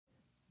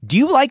Do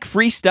you like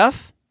free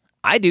stuff?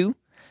 I do.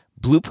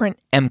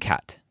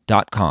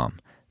 BlueprintMCAT.com.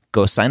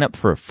 Go sign up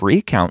for a free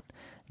account.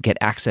 Get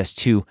access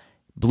to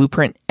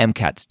Blueprint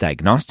MCAT's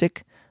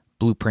Diagnostic,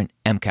 Blueprint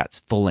MCAT's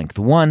Full-Length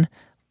 1,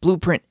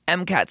 Blueprint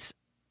MCAT's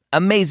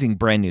amazing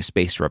brand new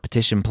spaced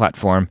repetition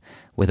platform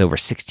with over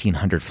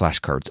 1,600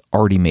 flashcards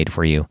already made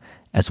for you,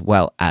 as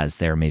well as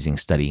their amazing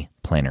study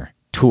planner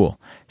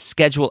tool.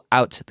 Schedule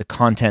out the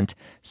content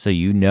so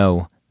you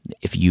know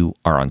if you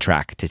are on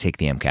track to take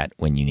the MCAT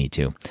when you need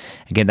to.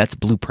 Again, that's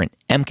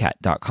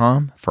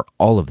BlueprintMCAT.com for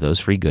all of those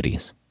free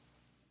goodies.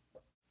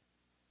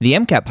 The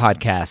MCAT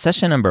Podcast,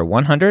 session number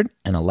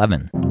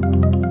 111.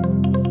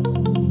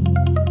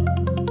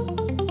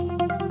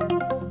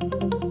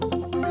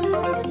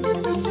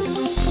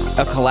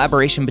 A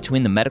collaboration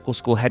between the medical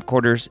school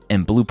headquarters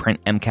and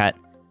Blueprint MCAT.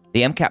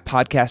 The MCAT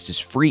Podcast is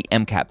free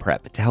MCAT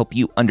prep to help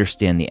you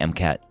understand the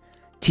MCAT,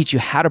 teach you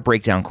how to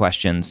break down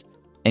questions,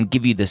 and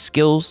give you the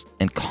skills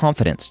and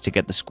confidence to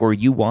get the score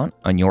you want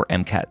on your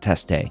MCAT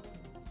test day.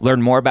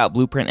 Learn more about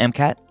Blueprint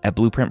MCAT at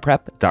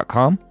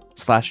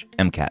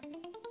blueprintprep.com/MCAT.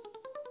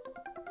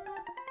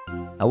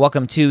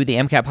 Welcome to the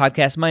MCAT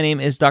Podcast. My name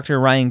is Dr.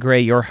 Ryan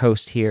Gray, your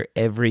host here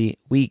every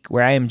week,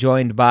 where I am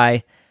joined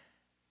by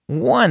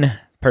one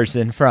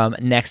person from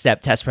Next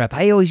Step Test Prep.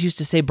 I always used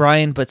to say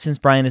Brian, but since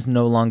Brian is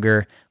no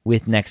longer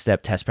with Next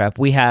Step Test Prep,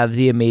 we have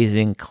the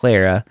amazing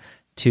Clara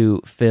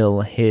to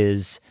fill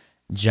his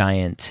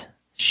giant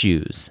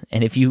shoes.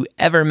 And if you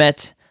ever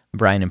met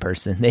Brian in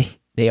person,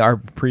 they are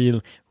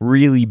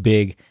really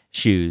big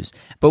shoes.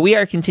 But we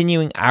are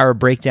continuing our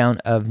breakdown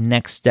of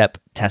Next Step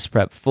Test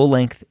Prep Full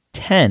Length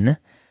 10.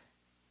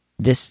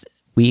 This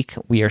week,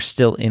 we are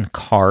still in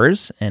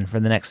CARS, and for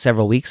the next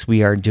several weeks,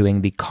 we are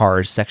doing the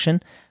CARS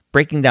section,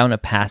 breaking down a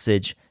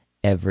passage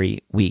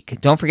every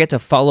week. Don't forget to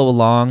follow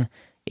along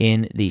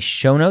in the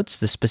show notes,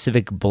 the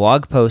specific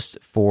blog post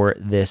for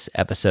this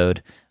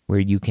episode, where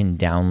you can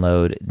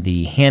download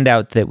the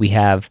handout that we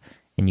have,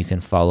 and you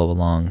can follow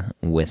along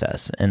with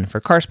us. And for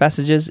CARS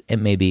passages, it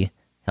may be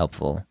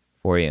helpful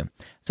for you.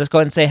 So let's go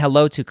ahead and say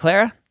hello to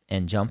Clara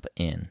and jump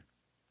in.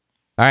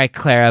 All right,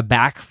 Clara,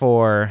 back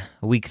for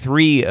week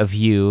 3 of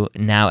you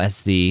now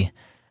as the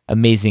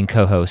amazing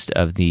co-host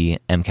of the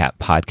MCAT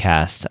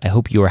Podcast. I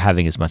hope you are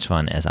having as much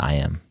fun as I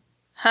am.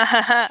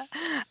 I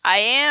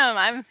am.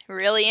 I'm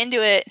really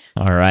into it.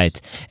 All right.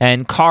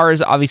 And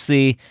CARS,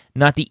 obviously,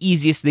 not the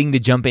easiest thing to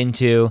jump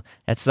into.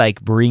 That's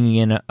like bringing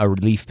in a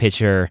relief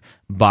pitcher,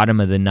 bottom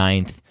of the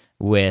 9th,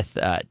 with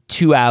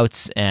 2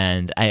 outs,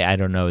 and I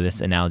don't know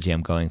this analogy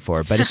I'm going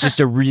for, but it's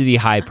just a really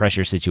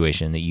high-pressure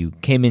situation that you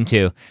came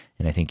into,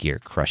 and I think you're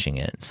crushing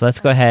it. So let's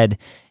go ahead,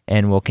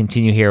 and we'll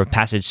continue here with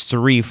passage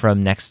 3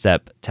 from Next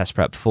Step Test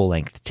Prep Full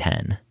Length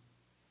 10.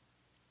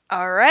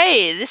 All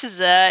right. This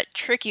is a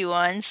tricky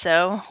one,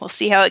 so we'll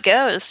see how it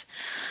goes.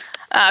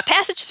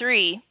 Passage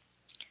 3.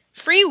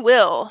 Free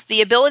will,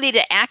 the ability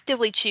to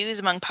actively choose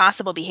among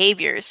possible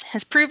behaviors,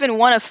 has proven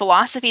one of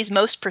philosophy's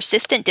most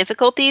persistent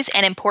difficulties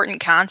and important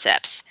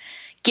concepts.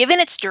 Given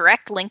its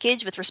direct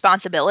linkage with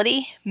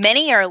responsibility,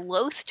 many are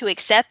loath to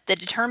accept the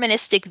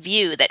deterministic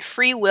view that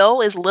free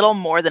will is little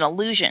more than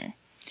illusion.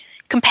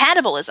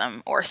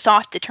 Compatibilism, or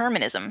soft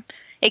determinism,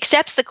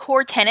 accepts the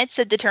core tenets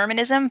of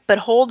determinism but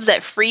holds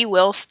that free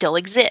will still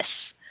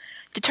exists.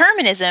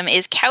 Determinism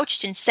is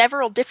couched in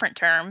several different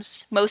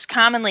terms, most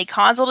commonly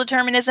causal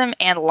determinism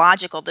and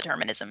logical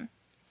determinism.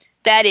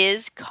 That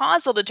is,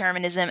 causal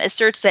determinism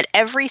asserts that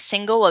every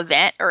single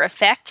event or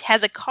effect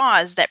has a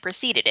cause that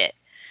preceded it,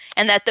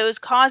 and that those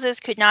causes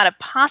could not have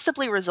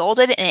possibly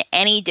resulted in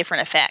any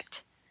different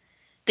effect.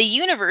 The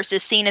universe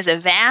is seen as a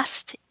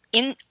vast,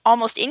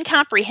 almost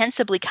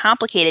incomprehensibly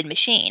complicated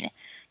machine,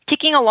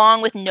 ticking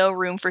along with no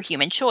room for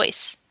human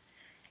choice.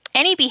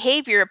 Any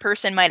behavior a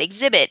person might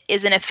exhibit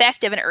is an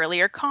effect of an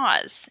earlier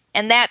cause,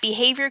 and that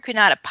behavior could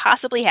not have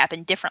possibly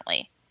happened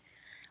differently.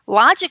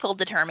 Logical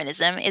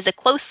determinism is a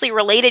closely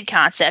related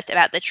concept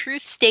about the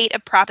truth state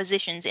of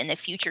propositions in the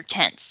future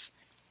tense.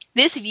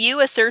 This view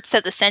asserts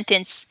that the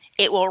sentence,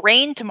 "it will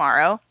rain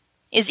tomorrow,"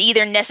 is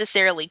either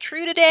necessarily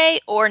true today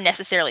or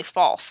necessarily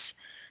false.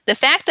 The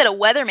fact that a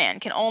weatherman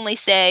can only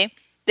say,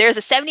 "there's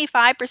a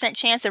 75%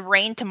 chance of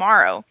rain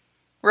tomorrow,"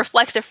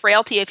 reflects a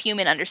frailty of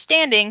human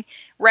understanding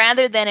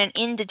rather than an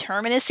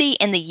indeterminacy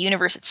in the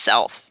universe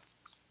itself.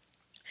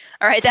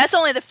 All right, that's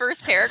only the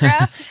first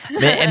paragraph.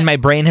 And my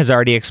brain has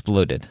already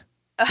exploded.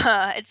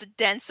 It's a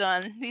dense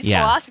one. These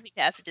philosophy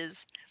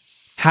passages.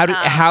 How do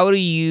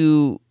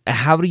you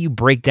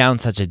break down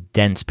such a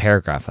dense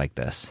paragraph like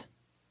this?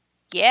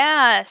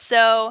 Yeah,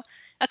 so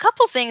a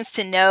couple things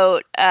to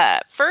note.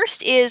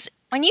 First is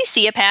when you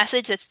see a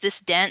passage that's this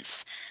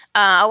dense,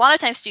 a lot of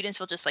times students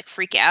will just like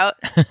freak out.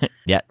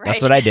 Yeah, right?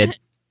 That's what I did.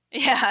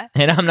 Yeah.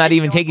 And I'm not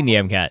even taking the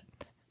MCAT.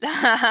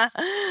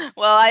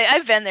 Well,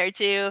 I've been there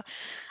too.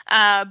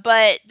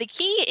 But the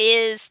key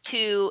is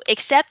to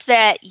accept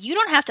that you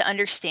don't have to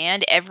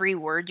understand every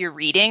word you're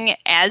reading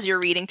as you're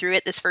reading through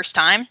it this first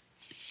time,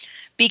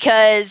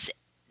 because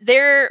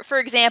for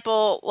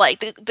example, like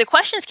the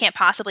questions can't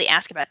possibly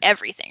ask about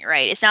everything,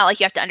 right? It's not like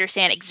you have to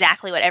understand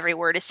exactly what every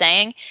word is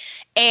saying.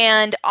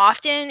 And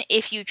often,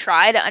 if you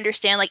try to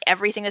understand like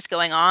everything that's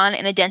going on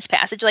in a dense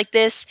passage like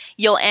this,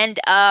 you'll end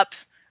up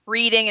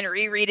reading and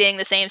rereading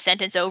the same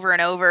sentence over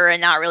and over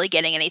and not really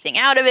getting anything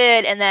out of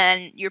it, and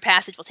then your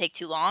passage will take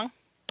too long.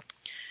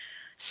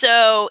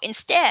 So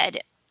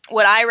instead,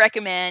 what I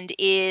recommend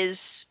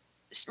is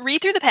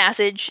read through the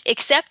passage,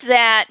 accept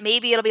that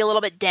maybe it'll be a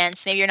little bit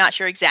dense, maybe you're not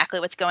sure exactly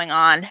what's going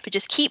on, but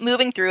just keep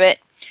moving through it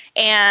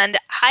and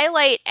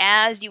highlight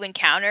as you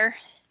encounter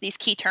these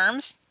key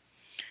terms.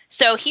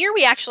 So here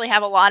we actually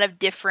have a lot of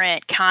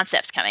different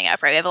concepts coming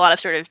up, right? We have a lot of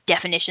sort of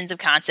definitions of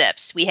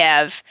concepts. We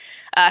have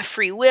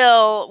free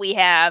will, we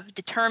have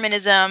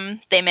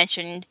determinism. They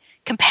mentioned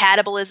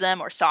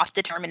compatibilism or soft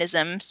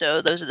determinism,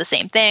 so those are the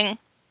same thing.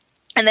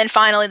 And then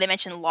finally, they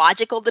mentioned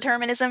logical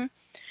determinism.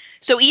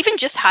 So even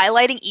just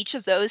highlighting each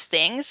of those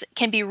things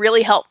can be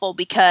really helpful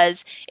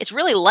because it's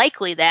really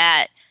likely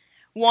that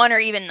one or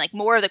even like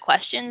more of the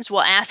questions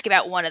will ask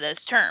about one of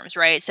those terms,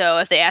 right? So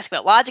if they ask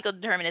about logical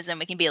determinism,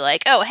 we can be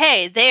like, oh,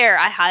 hey, there,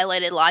 I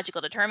highlighted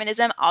logical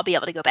determinism. I'll be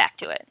able to go back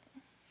to it.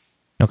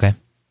 Okay.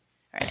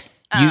 Right.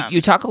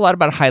 You talk a lot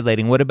about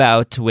highlighting. What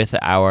about with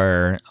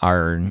our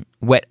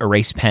wet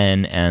erase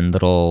pen and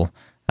little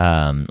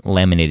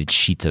laminated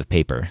sheets of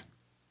paper?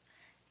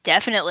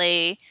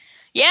 Definitely.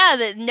 Yeah,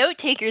 the note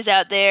takers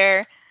out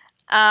there,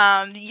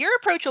 your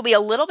approach will be a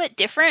little bit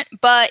different,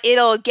 but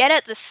it'll get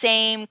at the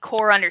same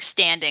core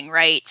understanding,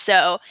 right?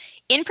 So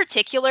in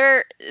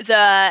particular,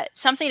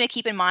 something to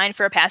keep in mind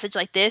for a passage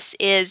like this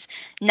is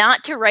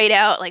not to write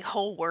out like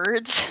whole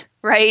words,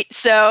 right?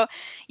 So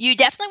you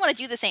definitely want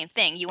to do the same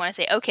thing. You want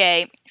to say,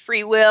 okay,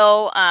 free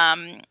will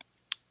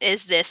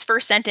is this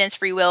first sentence,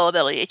 free will,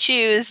 ability to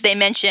choose. They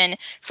mention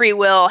free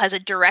will has a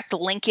direct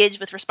linkage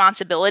with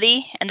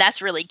responsibility, and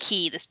that's really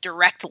key, this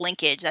direct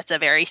linkage. That's a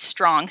very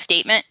strong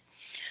statement.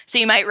 So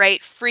you might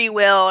write free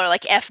will or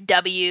like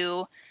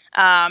FW,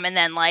 and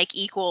then like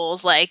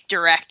equals like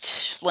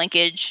direct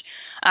linkage,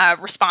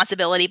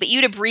 responsibility, but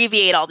you'd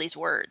abbreviate all these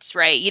words,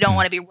 right? You don't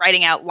want to be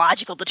writing out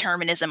logical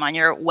determinism on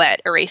your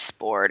wet erase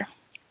board.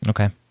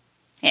 Okay.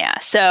 Yeah,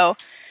 so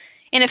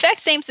in effect,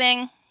 same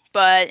thing.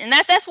 And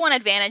that's one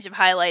advantage of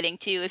highlighting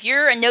too. If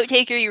you're a note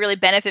taker, you really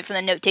benefit from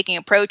the note taking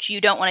approach.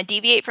 You don't want to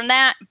deviate from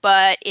that.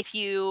 But if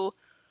you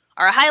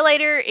are a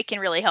highlighter, it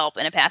can really help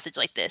in a passage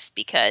like this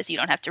because you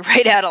don't have to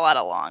write out a lot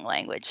of long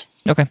language.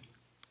 Okay.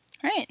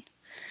 All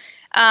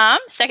right.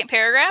 Second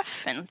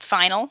paragraph and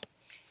final.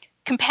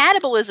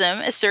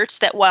 Compatibilism asserts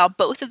that while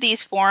both of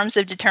these forms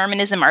of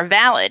determinism are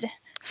valid,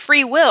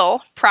 free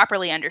will,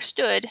 properly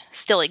understood,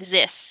 still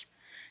exists.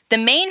 The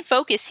main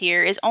focus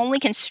here is only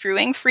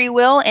construing free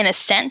will in a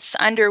sense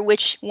under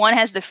which one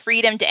has the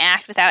freedom to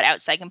act without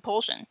outside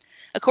compulsion,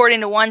 according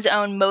to one's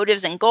own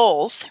motives and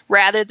goals,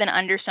 rather than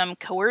under some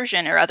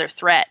coercion or other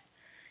threat.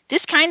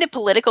 This kind of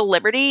political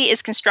liberty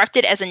is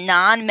constructed as a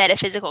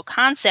non-metaphysical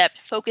concept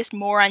focused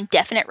more on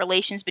definite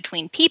relations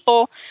between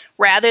people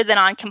rather than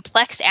on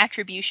complex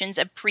attributions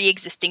of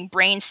pre-existing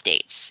brain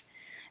states.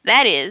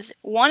 That is,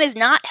 one is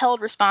not held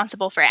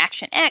responsible for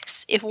action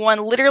X if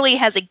one literally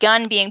has a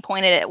gun being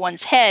pointed at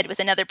one's head with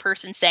another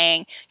person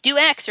saying, do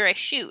X or I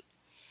shoot.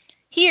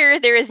 Here,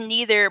 there is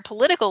neither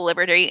political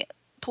liberty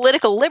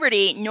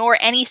nor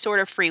any sort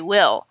of free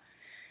will.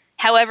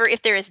 However,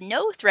 if there is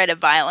no threat of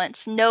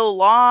violence, no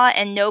law,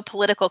 and no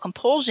political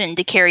compulsion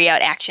to carry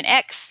out action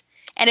X,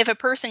 and if a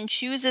person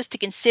chooses to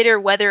consider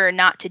whether or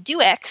not to do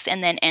X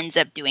and then ends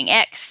up doing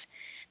X,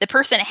 the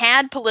person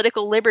had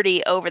political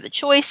liberty over the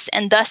choice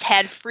and thus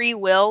had free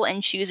will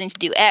in choosing to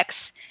do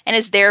X and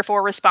is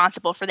therefore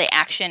responsible for the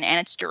action and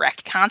its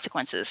direct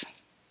consequences.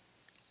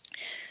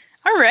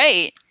 All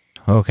right.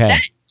 Okay.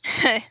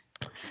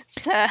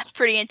 It's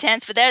pretty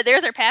intense, but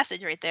there's our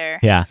passage right there.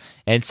 Yeah.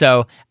 And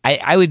so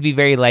I would be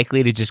very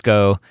likely to just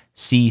go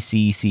C,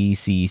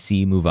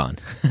 move on.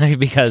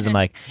 Because I'm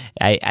like,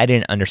 I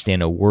didn't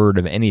understand a word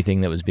of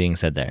anything that was being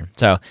said there.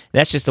 So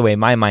that's just the way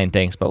my mind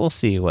thinks, but we'll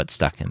see what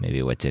stuck and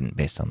maybe what didn't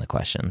based on the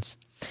questions.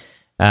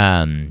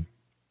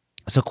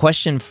 So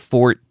question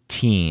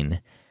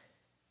 14.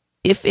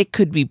 If it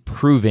could be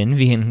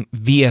proven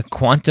via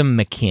quantum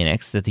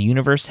mechanics that the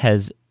universe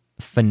has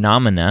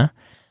phenomena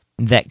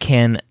that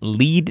can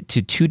lead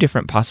to two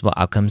different possible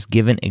outcomes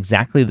given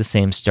exactly the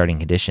same starting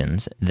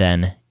conditions,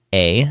 then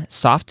A,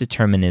 soft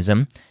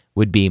determinism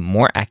would be a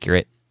more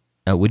accurate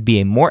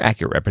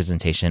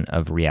representation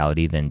of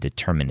reality than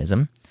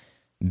determinism.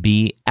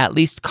 B, at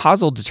least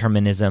causal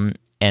determinism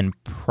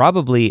and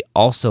probably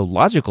also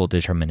logical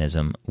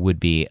determinism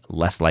would be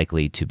less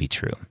likely to be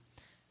true.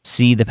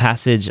 C, the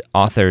passage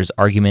author's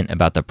argument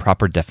about the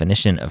proper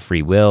definition of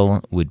free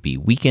will would be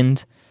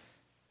weakened.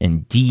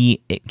 And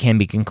D, it can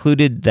be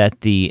concluded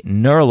that the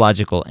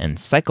neurological and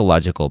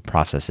psychological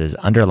processes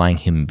underlying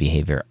human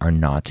behavior are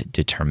not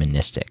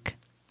deterministic.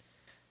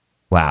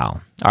 Wow.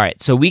 All right,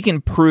 so we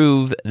can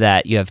prove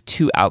that you have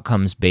two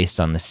outcomes based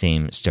on the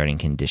same starting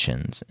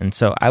conditions. And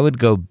so I would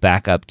go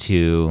back up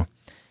to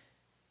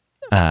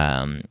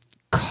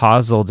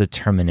causal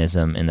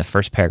determinism in the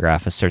first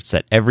paragraph asserts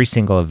that every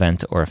single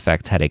event or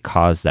effect had a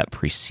cause that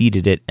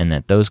preceded it and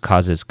that those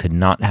causes could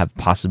not have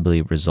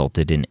possibly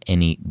resulted in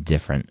any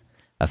different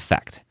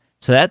effect.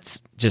 So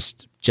that's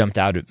just jumped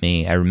out at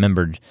me. I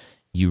remembered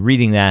you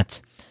reading that,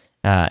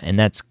 and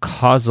that's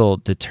causal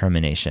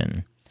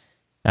determination.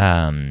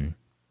 And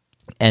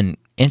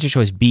answer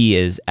choice B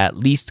is at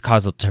least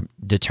causal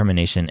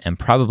determination, and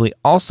probably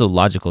also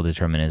logical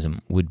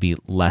determinism would be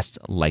less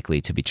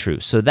likely to be true.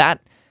 So that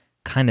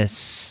kind of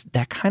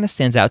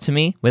stands out to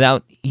me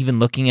without even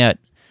looking at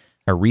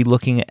or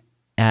re-looking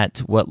at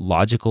what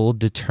logical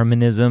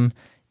determinism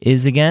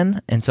is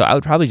again. And so I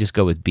would probably just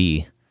go with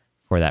B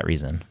for that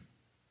reason.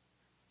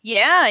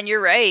 Yeah, and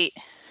you're right.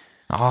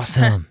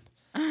 Awesome.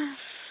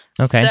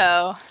 Okay.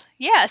 So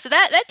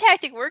that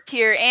tactic worked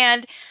here,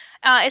 and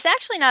it's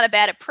actually not a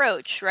bad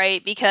approach,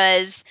 right?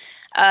 Because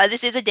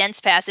this is a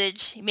dense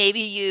passage.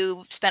 Maybe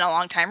you spent a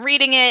long time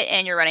reading it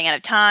and you're running out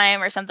of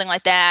time or something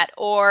like that.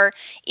 Or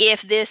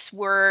if this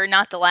were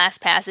not the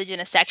last passage in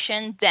a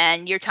section,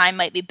 then your time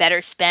might be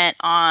better spent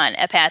on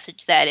a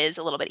passage that is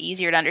a little bit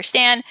easier to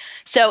understand.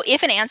 So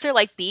if an answer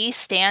like B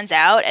stands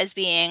out as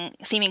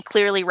seeming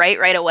clearly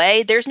right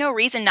away, there's no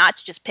reason not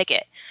to just pick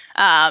it.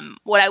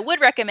 What I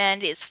would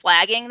recommend is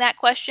flagging that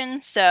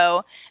question.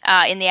 So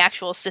in the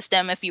actual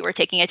system, if you were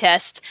taking a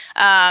test,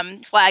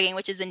 flagging,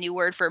 which is a new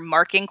word for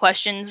marking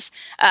questions.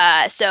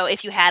 So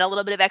if you had a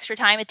little bit of extra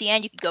time at the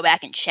end, you could go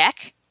back and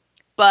check.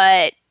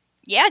 But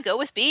yeah, go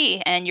with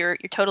B, and you're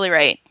totally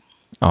right.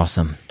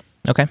 Awesome.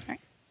 Okay. All right.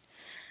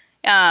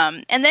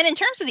 And then in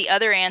terms of the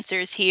other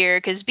answers here,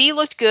 because B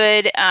looked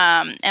good,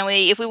 and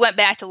if we went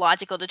back to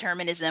logical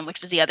determinism,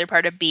 which was the other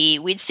part of B,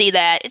 we'd see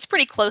that it's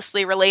pretty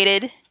closely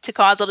related to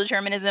causal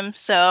determinism,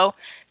 so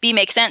B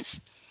makes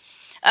sense.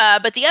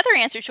 But the other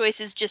answer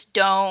choices just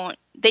don't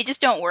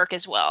work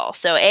as well.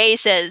 So A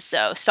says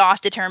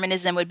soft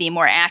determinism would be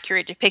more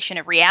accurate depiction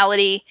of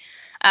reality.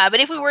 But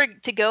if we were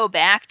to go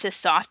back to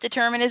soft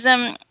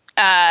determinism,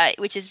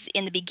 which is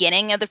in the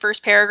beginning of the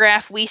first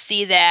paragraph, we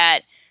see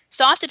that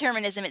soft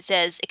determinism, it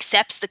says,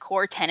 accepts the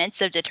core tenets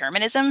of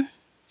determinism.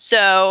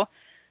 So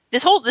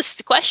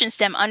this question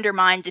stem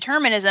undermined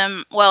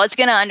determinism. Well, it's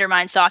going to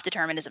undermine soft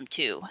determinism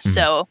too. Mm-hmm.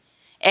 So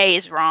A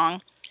is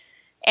wrong.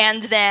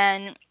 And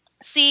then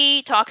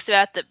C talks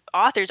about the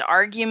author's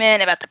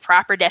argument about the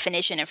proper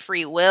definition of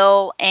free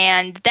will,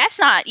 and that's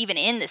not even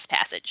in this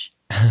passage.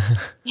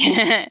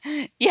 Yeah,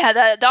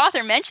 the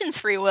author mentions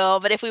free will,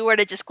 but if we were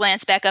to just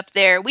glance back up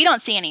there, we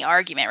don't see any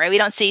argument, right? We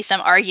don't see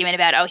some argument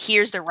about,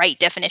 here's the right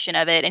definition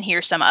of it, and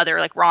here's some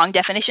other wrong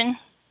definition.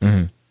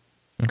 Mm-hmm.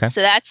 Okay.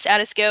 So that's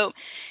out of scope.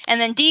 And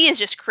then D is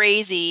just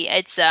crazy.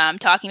 It's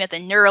talking about the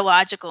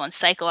neurological and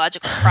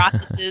psychological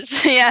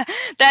processes. Yeah,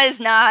 that is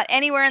not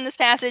anywhere in this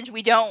passage.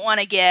 We don't want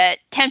to get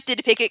tempted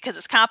to pick it because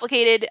it's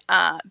complicated.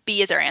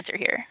 B is our answer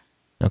here.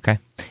 Okay.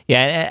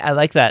 Yeah, I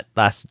like that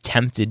last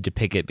tempted to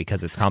pick it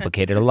because it's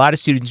complicated. A lot of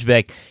students be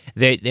like,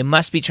 they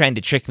must be trying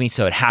to trick me,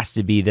 so it has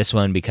to be this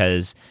one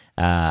because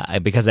I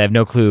have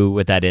no clue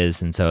what that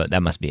is, and so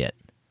that must be it.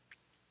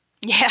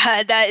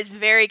 Yeah, that is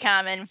very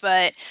common.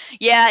 But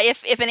yeah,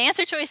 if an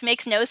answer choice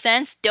makes no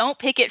sense, don't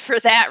pick it for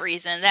that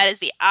reason. That is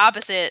the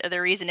opposite of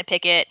the reason to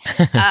pick it.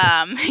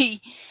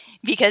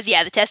 Because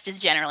yeah, the test is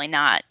generally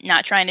not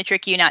trying to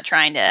trick you, not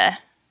trying to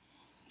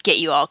get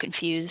you all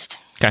confused.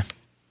 Okay.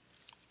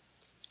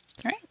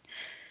 All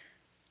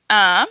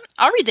right.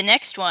 I'll read the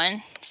next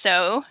one.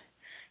 So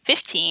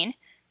 15.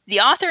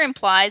 The author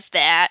implies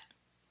that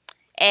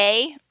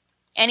A,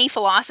 any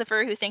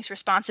philosopher who thinks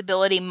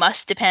responsibility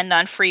must depend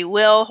on free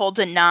will holds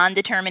a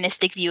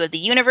non-deterministic view of the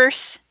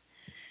universe.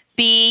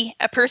 B,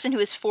 a person who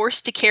is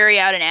forced to carry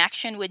out an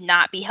action would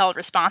not be held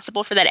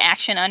responsible for that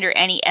action under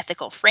any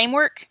ethical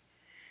framework.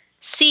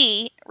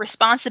 C,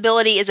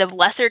 responsibility is of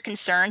lesser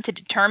concern to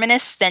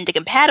determinists than to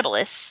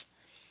compatibilists.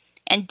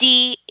 And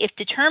D, if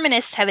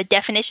determinists have a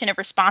definition of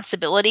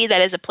responsibility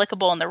that is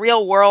applicable in the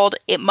real world,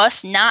 it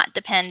must not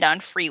depend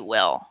on free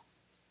will.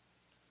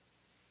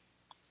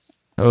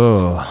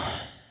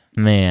 Oh,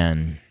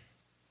 man.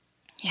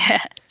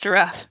 Yeah, it's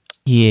rough.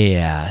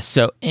 Yeah.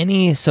 So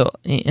answer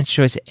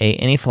choice A,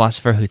 any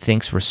philosopher who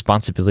thinks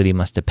responsibility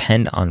must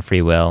depend on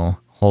free will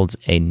holds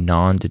a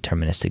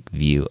non-deterministic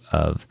view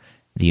of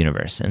the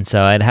universe. And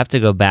so I'd have to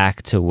go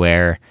back to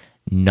where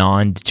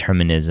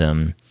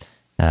non-determinism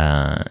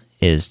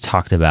is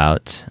talked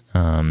about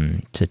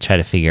to try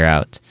to figure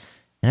out.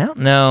 And I don't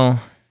know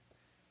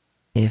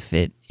if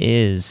it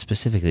is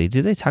specifically.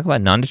 Do they talk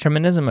about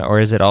non-determinism, or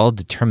is it all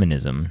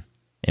determinism?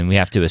 And we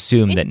have to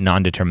assume that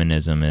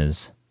non-determinism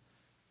is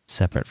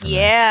separate from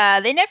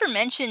that. They never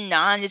mention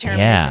non-determinism.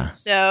 Yeah.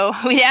 So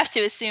we'd have to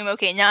assume,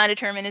 okay,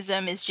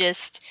 non-determinism is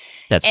just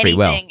that's anything free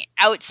will.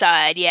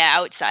 outside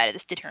of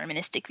this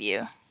deterministic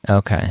view.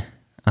 Okay.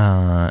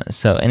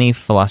 So any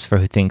philosopher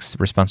who thinks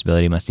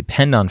responsibility must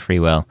depend on free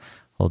will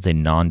holds a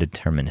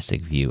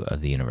non-deterministic view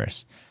of the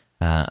universe.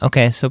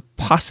 Okay, so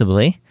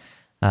possibly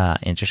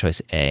answer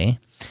choice A.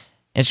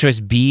 Answer choice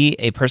B,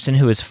 a person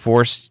who is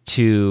forced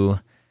to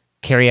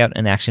carry out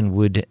an action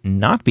would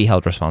not be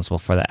held responsible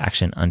for that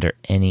action under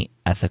any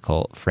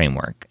ethical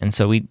framework. And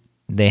so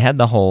they had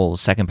the whole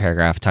second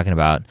paragraph talking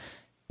about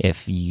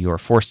if you're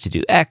forced to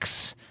do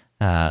X,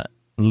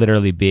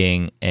 literally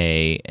being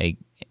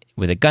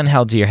with a gun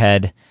held to your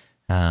head,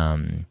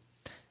 then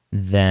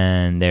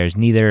there's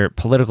neither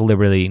political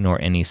liberty nor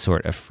any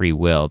sort of free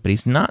will. But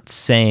he's not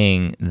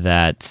saying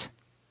that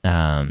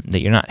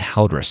you're not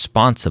held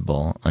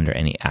responsible under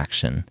any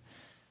action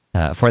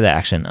for that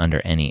action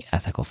under any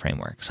ethical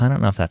framework. So I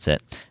don't know if that's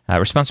it.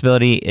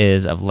 Responsibility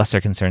is of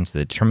lesser concern to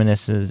the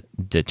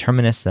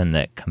determinists than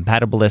the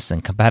compatibilists,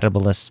 and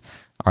compatibilists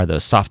are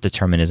those soft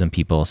determinism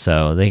people.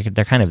 So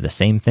they're kind of the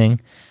same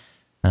thing.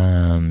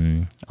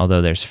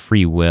 Although there's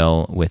free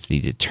will with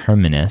the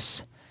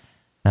determinists.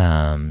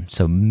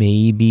 So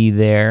maybe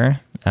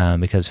there,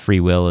 because free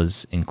will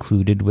is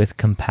included with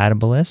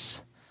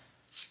compatibilists.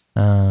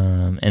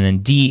 And then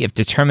D, if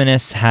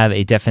determinists have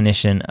a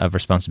definition of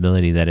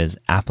responsibility that is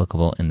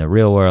applicable in the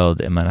real world,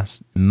 it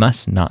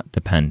must not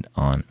depend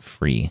on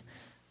free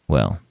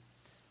will.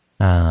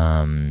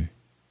 I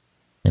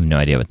have no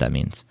idea what that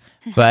means.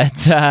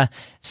 But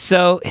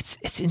so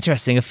it's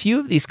interesting. A few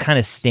of these kind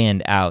of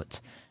stand out.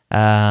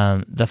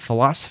 The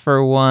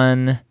philosopher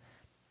one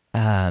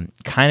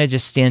kind of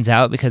just stands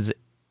out because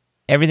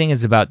everything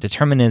is about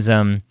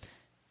determinism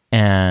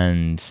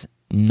and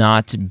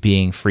not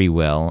being free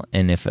will.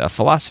 And if a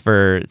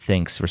philosopher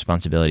thinks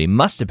responsibility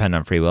must depend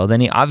on free will,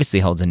 then he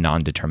obviously holds a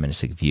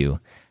non-deterministic view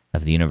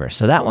of the universe.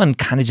 So that one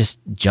kind of just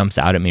jumps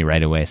out at me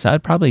right away. So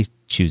I'd probably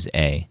choose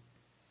A.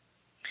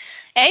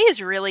 A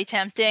is really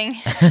tempting.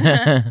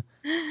 It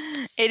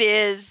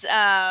is.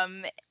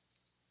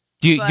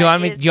 Do you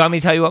want me to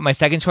tell you what my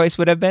second choice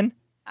would have been?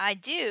 I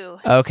do.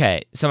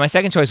 Okay, so my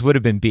second choice would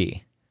have been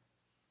B.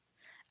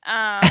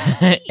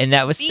 And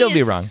that would still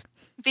be wrong.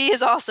 B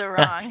is also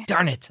wrong.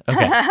 Darn it.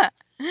 Okay.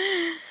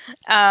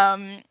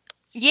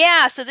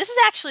 Yeah, so this is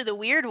actually the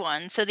weird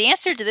one. So the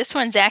answer to this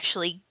one's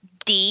actually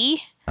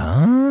D.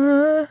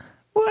 What?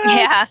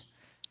 Yeah.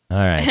 All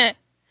right.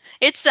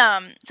 It's so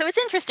it's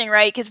interesting,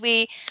 right? Because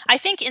I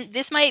think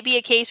this might be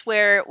a case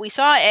where we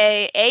saw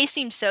A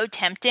seemed so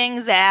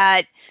tempting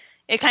that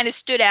it kind of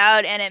stood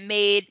out, and it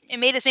made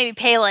us maybe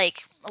pay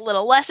like a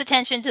little less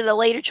attention to the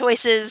later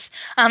choices,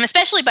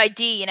 especially by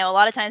D. You know, a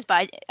lot of times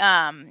by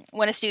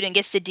when a student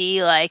gets to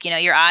D, like, you know,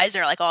 your eyes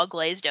are like all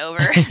glazed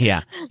over.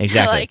 Yeah,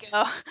 exactly.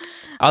 Like,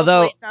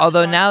 although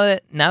now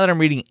that I'm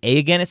reading A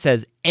again, it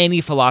says any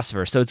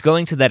philosopher, so it's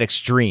going to that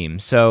extreme.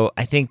 So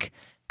I think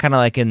kind of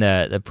like in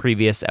the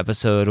previous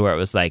episode where it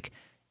was like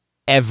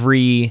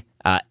every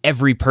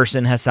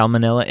person has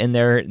salmonella in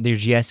their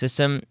GI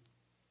system.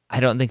 I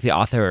don't think the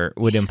author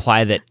would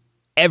imply that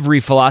every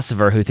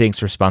philosopher who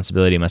thinks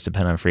responsibility must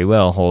depend on free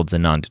will holds a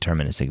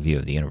non-deterministic view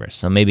of the universe.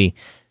 So maybe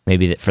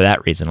for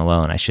that reason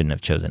alone, I shouldn't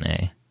have chosen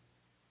A.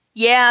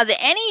 Yeah, the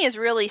any is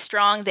really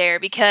strong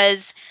there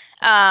because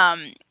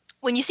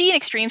when you see an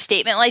extreme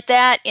statement like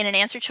that in an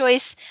answer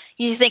choice,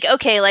 you think,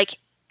 okay, like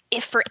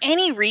if for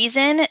any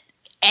reason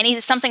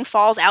something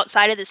falls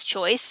outside of this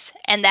choice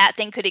and that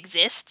thing could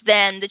exist,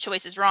 then the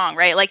choice is wrong,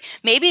 right? Like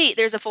maybe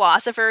there's a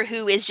philosopher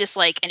who is just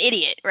like an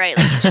idiot, right?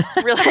 Like he's just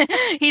really,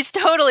 he's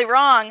totally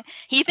wrong.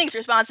 He thinks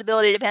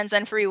responsibility depends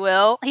on free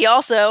will. He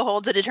also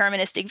holds a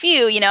deterministic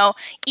view, you know,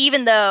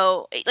 even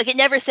though like it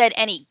never said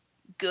any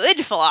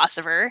good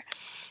philosopher.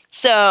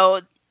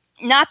 So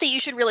not that you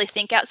should really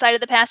think outside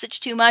of the passage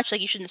too much, like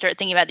you shouldn't start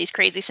thinking about these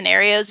crazy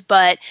scenarios,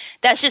 but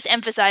that's just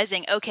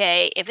emphasizing,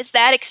 okay, if it's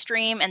that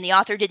extreme and the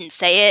author didn't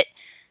say it,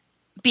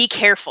 be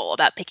careful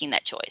about picking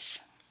that choice.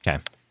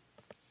 Okay.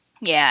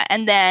 Yeah,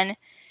 and then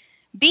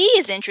B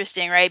is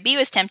interesting, right? B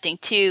was tempting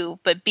too,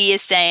 but B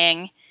is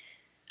saying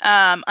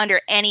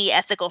under any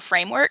ethical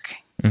framework.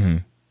 Mm-hmm.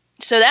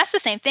 So that's the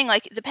same thing.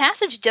 Like the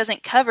passage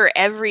doesn't cover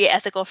every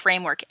ethical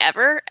framework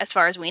ever, as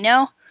far as we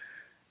know.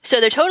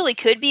 So there totally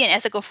could be an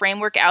ethical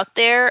framework out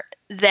there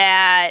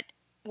that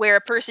where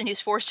a person who's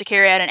forced to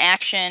carry out an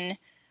action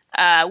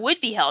would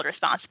be held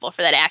responsible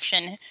for that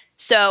action.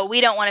 So we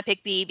don't want to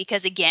pick B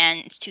because,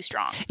 again, it's too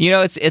strong. You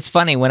know, it's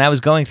funny. When I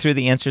was going through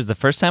the answers the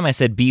first time, I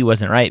said B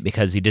wasn't right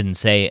because he didn't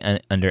say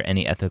under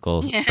any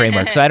ethical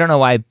framework. So I don't know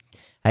why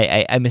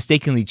I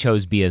mistakenly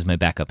chose B as my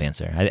backup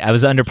answer. I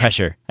was under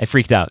pressure. I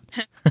freaked out.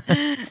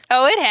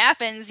 Oh, it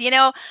happens. You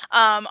know,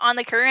 on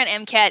the current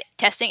MCAT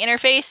testing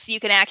interface,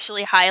 you can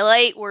actually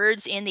highlight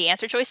words in the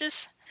answer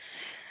choices.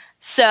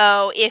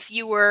 So if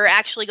you were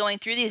actually going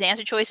through these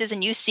answer choices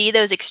and you see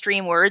those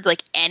extreme words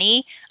like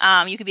any,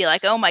 you could be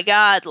like, oh my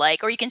God,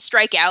 like, or you can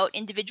strike out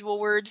individual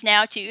words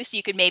now too. So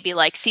you could maybe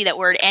like see that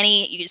word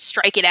any, you could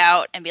strike it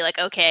out and be like,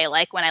 okay,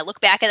 like when I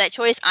look back at that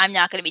choice, I'm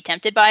not going to be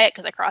tempted by it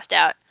because I crossed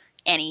out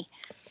any.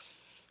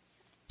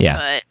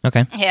 Yeah. But,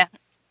 okay. Yeah.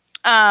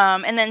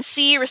 And then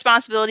C,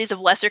 responsibilities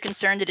of lesser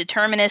concern to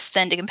determinists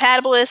than to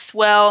compatibilists.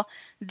 Well,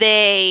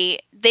 they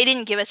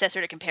didn't give us that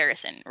sort of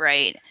comparison,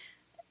 right?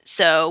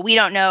 So we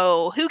don't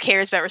know who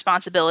cares about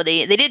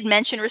responsibility. They did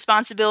mention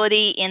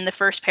responsibility in the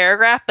first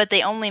paragraph, but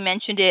they only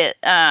mentioned it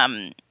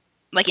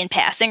like in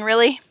passing,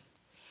 really.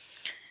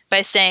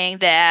 by saying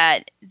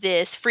that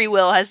this free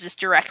will has this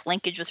direct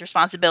linkage with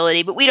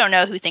responsibility, but we don't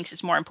know who thinks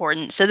it's more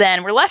important. So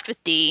then we're left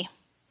with D.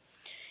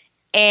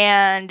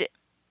 And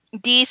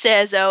D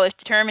says, oh, if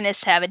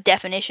determinists have a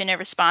definition of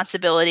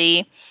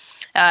responsibility,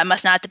 it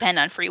must not depend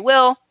on free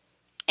will.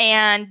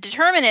 And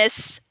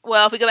determinists,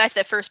 well, if we go back to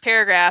that first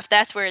paragraph,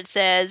 that's where it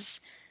says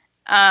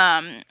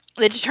the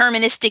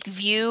deterministic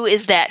view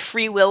is that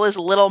free will is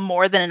little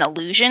more than an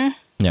illusion.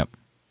 Yep.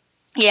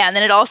 Yeah, and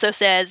then it also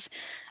says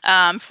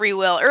free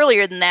will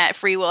earlier than that.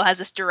 Free will has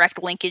this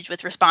direct linkage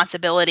with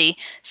responsibility.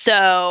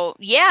 So,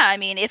 yeah, I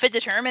mean, if a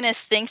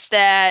determinist thinks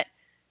that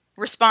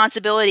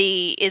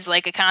responsibility is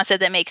like a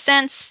concept that makes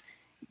sense,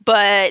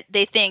 but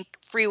they think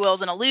free will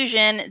is an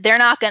illusion, they're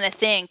not going to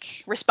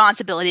think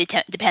responsibility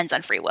depends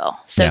on free will.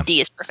 So yeah. D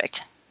is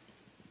perfect.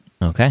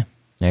 Okay,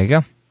 there you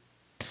go.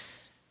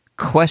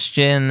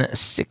 Question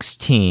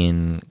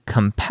 16.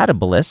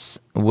 Compatibilists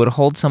would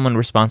hold someone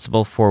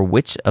responsible for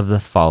which of the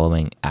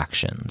following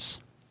actions?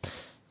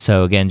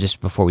 So again,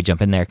 just before we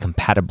jump in there,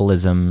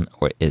 compatibilism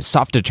is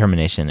soft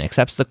determination,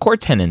 accepts the core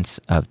tenets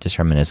of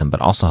determinism, but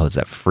also holds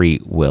that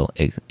free will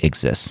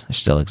exists, or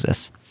still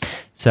exists.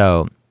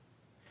 So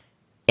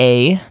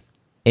A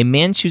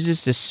man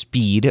chooses to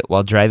speed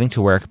while driving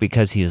to work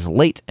because he is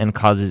late and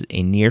causes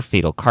a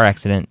near-fatal car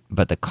accident,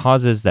 but the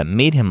causes that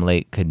made him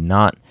late could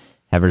not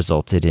have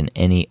resulted in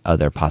any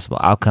other possible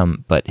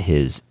outcome but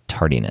his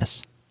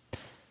tardiness.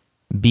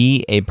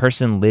 B, a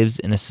person lives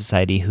in a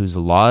society whose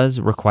laws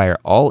require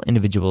all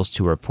individuals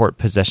to report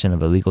possession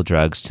of illegal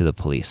drugs to the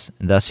police.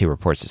 Thus, he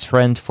reports his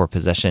friend for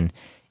possession,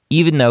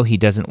 even though he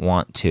doesn't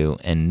want to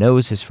and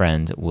knows his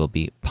friend will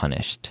be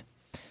punished.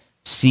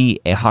 C,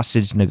 a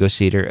hostage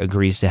negotiator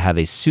agrees to have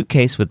a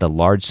suitcase with a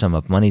large sum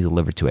of money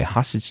delivered to a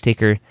hostage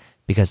taker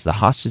because the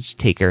hostage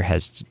taker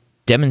has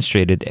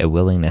demonstrated a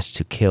willingness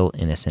to kill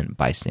innocent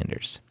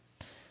bystanders.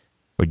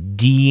 Or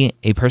D,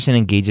 a person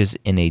engages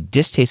in a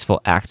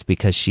distasteful act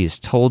because she is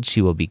told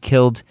she will be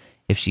killed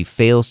if she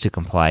fails to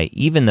comply,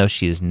 even though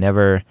she has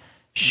never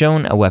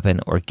shown a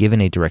weapon or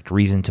given a direct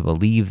reason to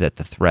believe that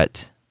the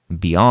threat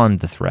beyond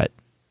the threat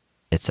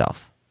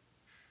itself.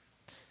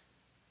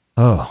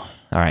 Oh,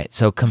 all right.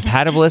 So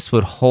compatibilists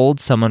would hold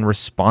someone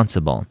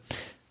responsible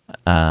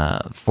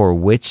for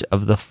which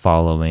of the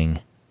following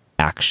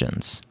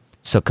actions?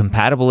 So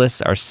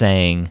compatibilists are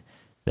saying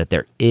that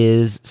there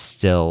is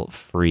still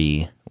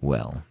free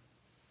will.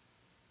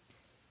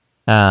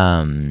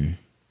 They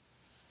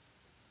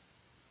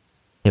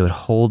would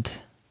hold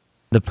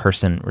the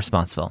person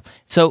responsible.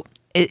 So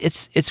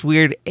it's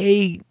weird.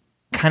 A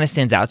kind of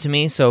stands out to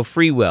me. So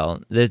free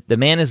will. The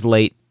man is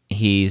late.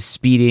 He's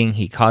speeding.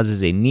 He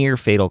causes a near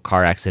fatal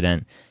car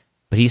accident.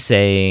 But he's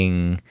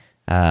saying,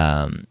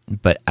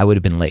 but I would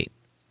have been late.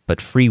 But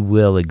free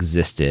will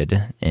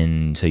existed,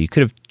 and so you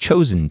could have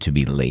chosen to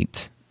be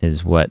late,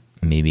 is what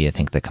maybe I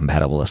think the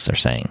compatibilists are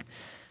saying.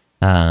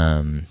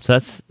 So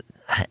that's,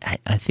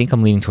 I think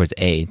I'm leaning towards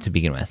A to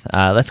begin with.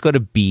 Let's go to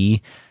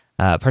B.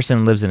 A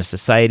person lives in a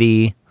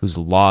society whose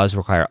laws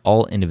require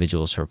all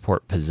individuals to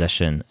report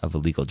possession of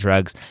illegal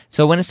drugs.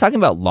 So when it's talking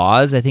about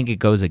laws, I think it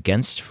goes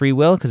against free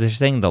will because they're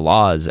saying the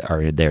laws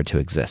are there to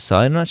exist. So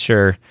I'm not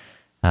sure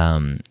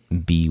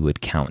B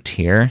would count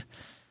here.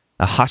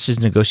 A hostage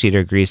negotiator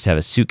agrees to have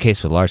a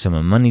suitcase with a large sum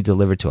of money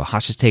delivered to a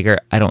hostage taker.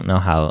 I don't know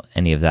how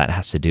any of that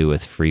has to do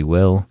with free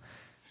will.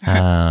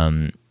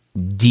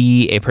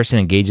 D, a person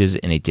engages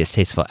in a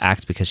distasteful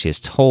act because she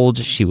is told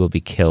she will be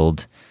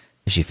killed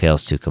if she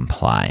fails to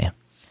comply.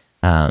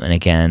 And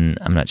again,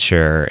 I'm not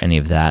sure any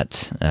of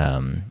that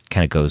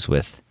kind of goes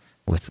with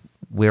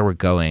where we're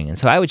going. And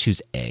so I would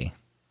choose A.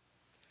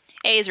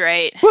 A is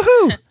right.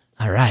 Woohoo!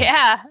 All right.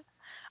 Yeah.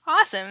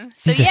 Awesome.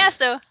 So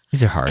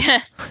these are hard.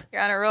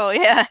 You're on a roll,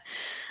 yeah.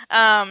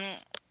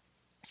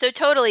 So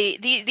totally,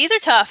 these are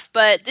tough,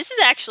 but this is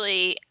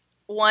actually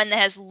one that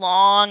has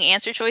long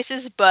answer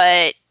choices,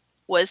 but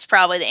was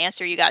probably the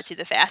answer you got to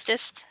the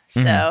fastest.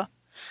 Mm-hmm. So,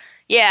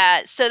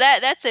 yeah, so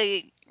that's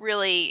a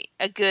really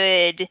a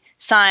good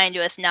sign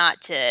to us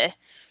not to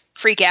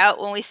freak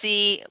out when we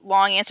see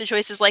long answer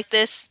choices like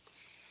this.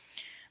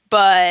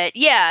 But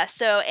yeah,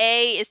 so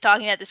A is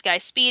talking about this guy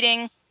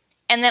speeding.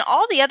 And then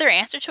all the other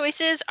answer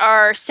choices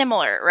are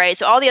similar, right?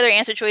 So all the other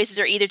answer choices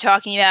are either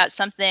talking about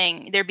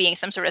something, there being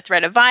some sort of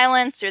threat of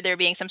violence, or there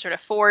being some sort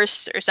of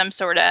force, or some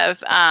sort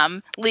of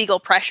legal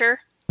pressure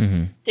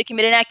to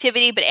commit an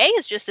activity. But A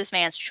is just this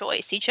man's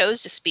choice. He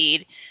chose to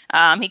speed.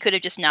 He could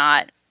have just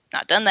not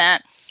done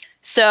that.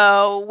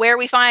 So where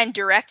we find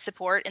direct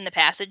support in the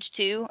passage,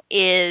 too,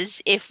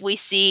 is if we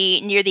see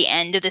near the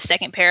end of the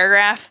second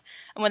paragraph,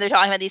 and when they're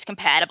talking about these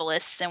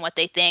compatibilists and what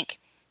they think,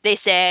 they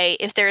say,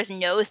 if there is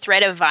no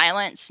threat of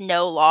violence,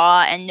 no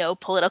law, and no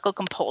political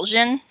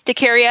compulsion to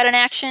carry out an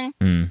action,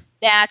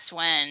 that's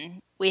when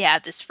we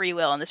have this free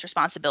will and this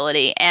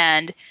responsibility.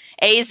 And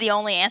A is the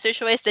only answer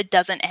choice that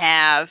doesn't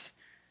have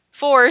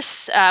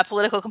force,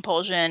 political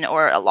compulsion,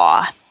 or a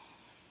law.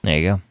 There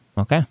you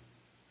go. Okay.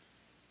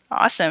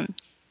 Awesome.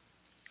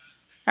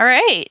 All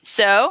right.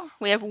 So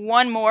we have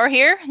one more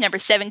here, number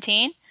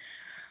 17.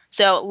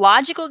 So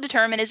logical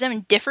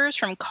determinism differs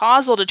from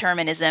causal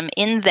determinism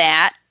in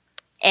that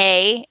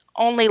A,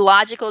 only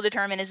logical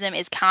determinism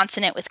is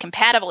consonant with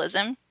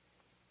compatibilism.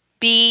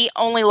 B,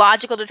 only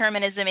logical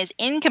determinism is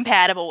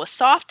incompatible with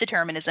soft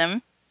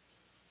determinism.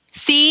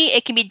 C,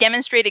 it can be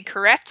demonstrated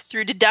correct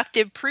through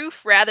deductive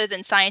proof rather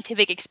than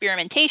scientific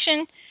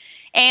experimentation.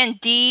 And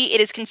D,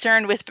 it is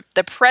concerned with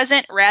the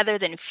present rather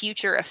than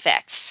future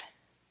effects.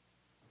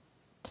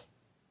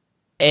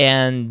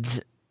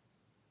 And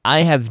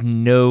I have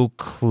no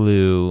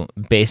clue,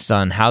 based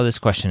on how this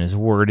question is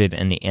worded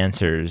and the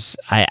answers.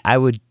 I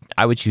would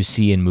choose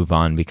C and move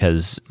on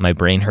because my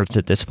brain hurts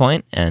at this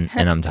point and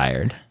I'm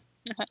tired.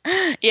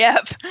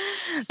 Yep,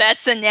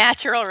 that's the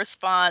natural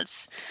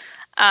response.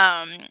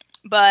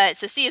 But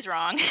so C is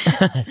wrong.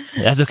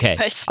 That's okay.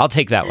 I'll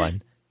take that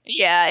one.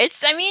 Yeah,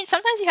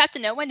 sometimes you have to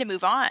know when to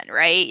move on,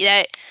 right?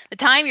 That the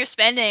time you're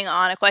spending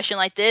on a question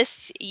like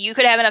this, you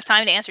could have enough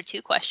time to answer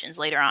 2 questions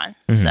later on.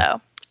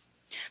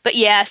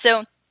 Mm-hmm.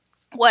 So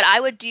what I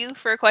would do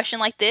for a question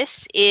like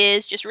this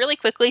is just really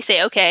quickly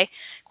say, okay,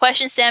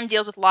 question stem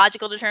deals with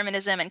logical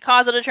determinism and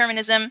causal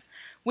determinism.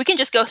 We can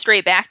just go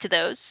straight back to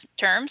those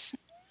terms.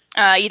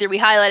 Either we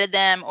highlighted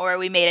them or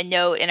we made a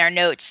note in our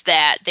notes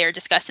that they're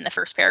discussed in the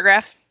first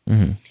paragraph.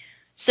 Mm-hmm.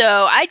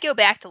 So I'd go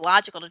back to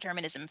logical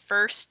determinism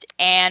first,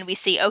 and we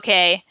see,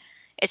 okay,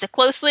 it's a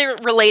closely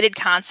related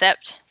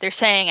concept. They're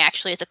saying,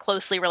 actually, it's a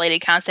closely related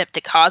concept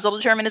to causal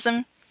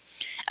determinism.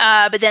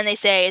 But then they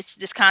say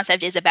this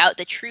concept is about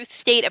the truth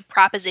state of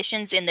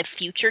propositions in the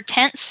future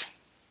tense.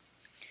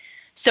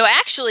 So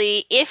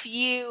actually, if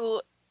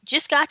you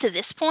just got to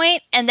this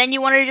point and then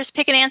you wanted to just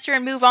pick an answer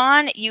and move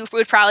on, you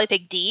would probably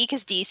pick D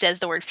because D says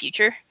the word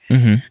future.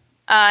 Mm-hmm.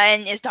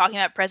 And is talking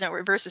about present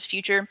versus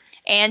future.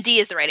 And D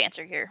is the right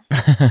answer here.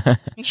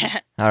 Yeah.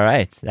 All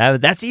right.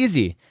 That's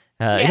easy.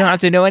 You don't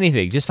have to know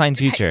anything. Just find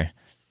future.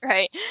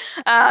 Right.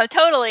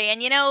 Totally.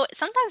 And,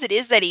 sometimes it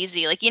is that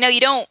easy. Like, you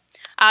don't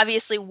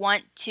obviously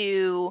want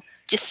to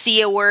just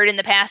see a word in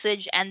the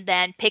passage and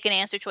then pick an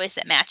answer choice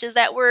that matches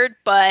that word.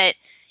 But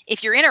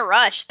if you're in a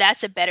rush,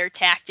 that's a better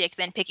tactic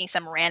than picking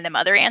some random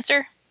other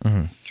answer.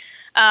 Mm-hmm.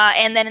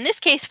 And then in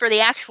this case, for the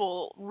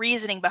actual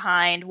reasoning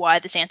behind why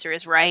this answer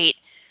is right,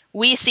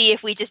 we see,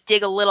 if we just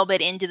dig a little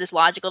bit into this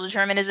logical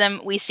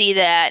determinism, we see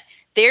that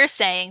they're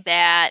saying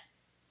that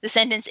the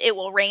sentence "it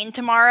will rain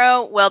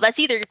tomorrow," well, that's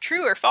either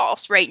true or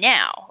false right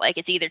now. Like,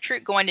 it's either true,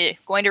 going to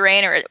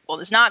rain, or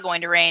it's not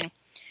going to rain.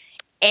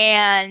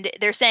 And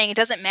they're saying it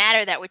doesn't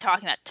matter that we're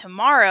talking about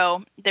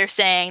tomorrow. They're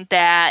saying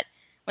that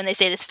when they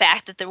say this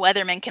fact that the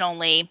weatherman can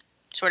only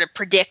sort of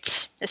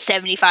predict a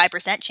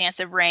 75% chance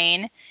of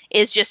rain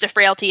is just a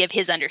frailty of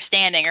his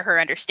understanding or her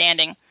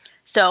understanding.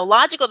 So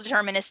logical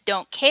determinists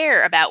don't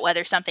care about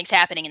whether something's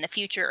happening in the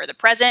future or the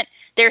present.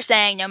 They're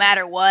saying no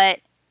matter what,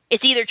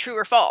 it's either true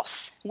or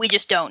false. We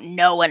just don't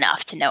know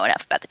enough to know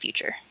enough about the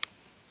future.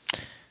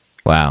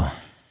 Wow.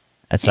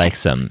 That's like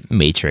some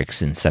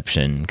Matrix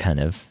Inception kind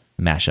of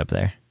mashup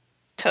there.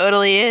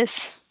 Totally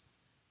is.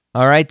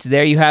 All right,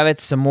 there you have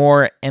it. Some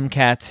more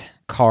MCAT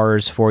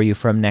cars for you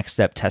from Next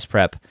Step Test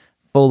Prep.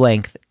 Full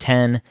length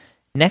 10.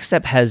 Next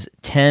Step has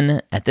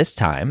 10 at this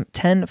time,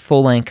 10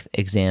 full-length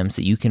exams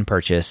that you can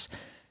purchase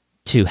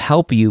to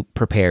help you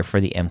prepare for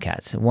the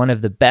MCATs. One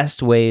of the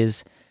best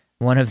ways,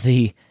 one of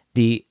the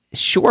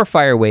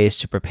surefire ways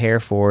to prepare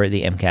for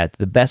the MCAT,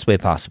 the best way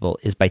possible,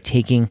 is by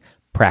taking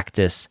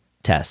practice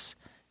tests.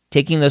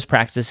 Taking those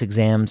practice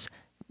exams,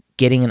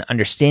 getting an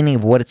understanding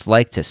of what it's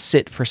like to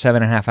sit for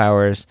 7.5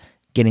 hours,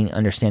 getting an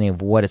understanding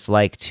of what it's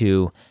like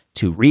to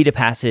read a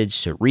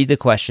passage, to read the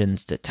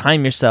questions, to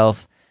time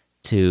yourself,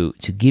 to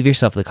give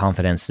yourself the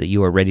confidence that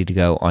you are ready to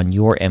go on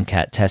your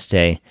MCAT test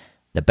day.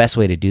 The best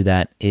way to do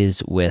that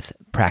is with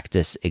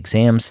practice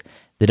exams.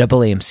 The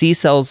AAMC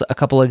sells a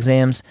couple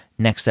exams.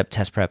 Next Step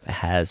Test Prep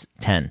has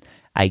 10.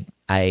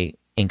 I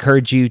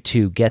encourage you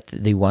to get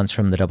the ones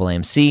from the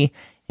AAMC,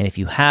 and if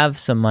you have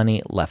some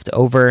money left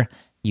over,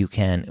 you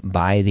can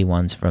buy the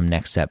ones from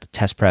Next Step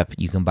Test Prep.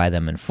 You can buy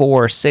them in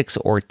 4, 6,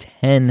 or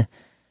 10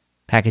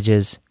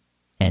 packages,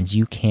 and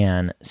you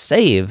can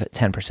save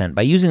 10%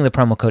 by using the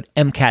promo code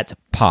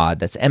MCATPOD.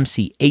 That's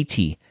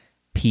MCATPOD.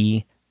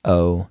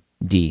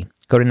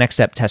 Go to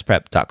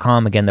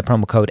nextsteptestprep.com. Again, the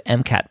promo code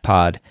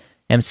MCATPOD,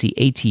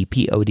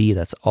 MCATPOD.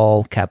 That's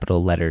all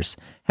capital letters.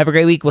 Have a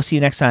great week. We'll see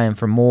you next time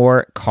for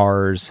more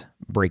Cars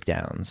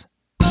Breakdowns.